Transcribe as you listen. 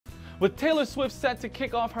With Taylor Swift set to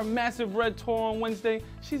kick off her massive Red Tour on Wednesday,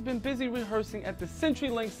 she's been busy rehearsing at the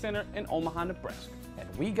CenturyLink Center in Omaha, Nebraska. And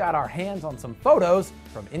we got our hands on some photos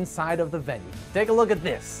from inside of the venue. Take a look at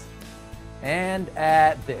this. And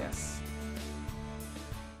at this.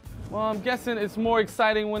 Well, I'm guessing it's more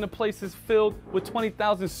exciting when the place is filled with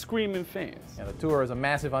 20,000 screaming fans. Yeah, the tour is a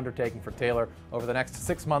massive undertaking for Taylor. Over the next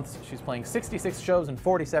 6 months, she's playing 66 shows in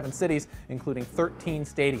 47 cities, including 13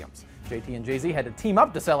 stadiums. JT and Jay-Z had to team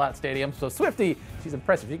up to sell out stadiums, so Swiftie, she's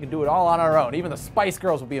impressive. She can do it all on her own. Even the Spice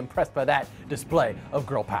Girls will be impressed by that display of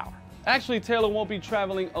girl power. Actually, Taylor won't be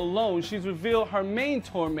traveling alone. She's revealed her main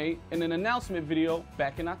tour mate in an announcement video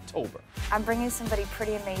back in October. I'm bringing somebody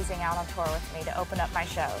pretty amazing out on tour with me to open up my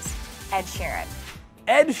shows. Ed Sheeran.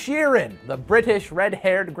 Ed Sheeran, the British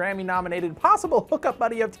red-haired, Grammy-nominated, possible hookup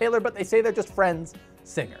buddy of Taylor, but they say they're just friends,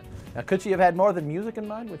 singer. Now, could she have had more than music in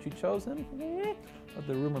mind when she chose him? Let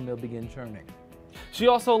the rumor mill begin churning. She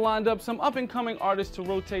also lined up some up-and-coming artists to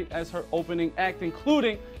rotate as her opening act,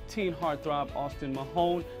 including teen heartthrob Austin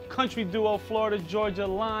Mahone, country duo Florida Georgia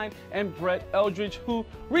Line, and Brett Eldridge, who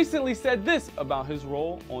recently said this about his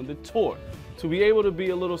role on the tour. To be able to be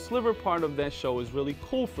a little sliver part of that show is really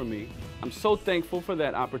cool for me. I'm so thankful for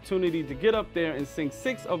that opportunity to get up there and sing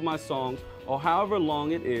 6 of my songs, or however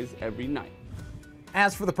long it is, every night.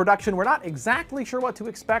 As for the production, we're not exactly sure what to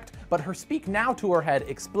expect, but her Speak Now tour had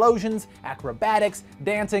explosions, acrobatics,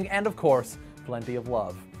 dancing, and of course, plenty of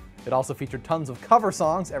love. It also featured tons of cover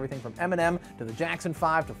songs, everything from Eminem to the Jackson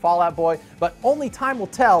 5 to Fall Out Boy, but only time will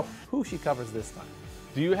tell who she covers this time.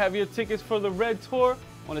 Do you have your tickets for the Red Tour?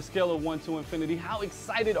 On a scale of 1 to infinity, how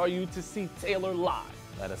excited are you to see Taylor live?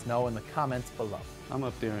 Let us know in the comments below. I'm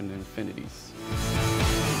up there in the infinities.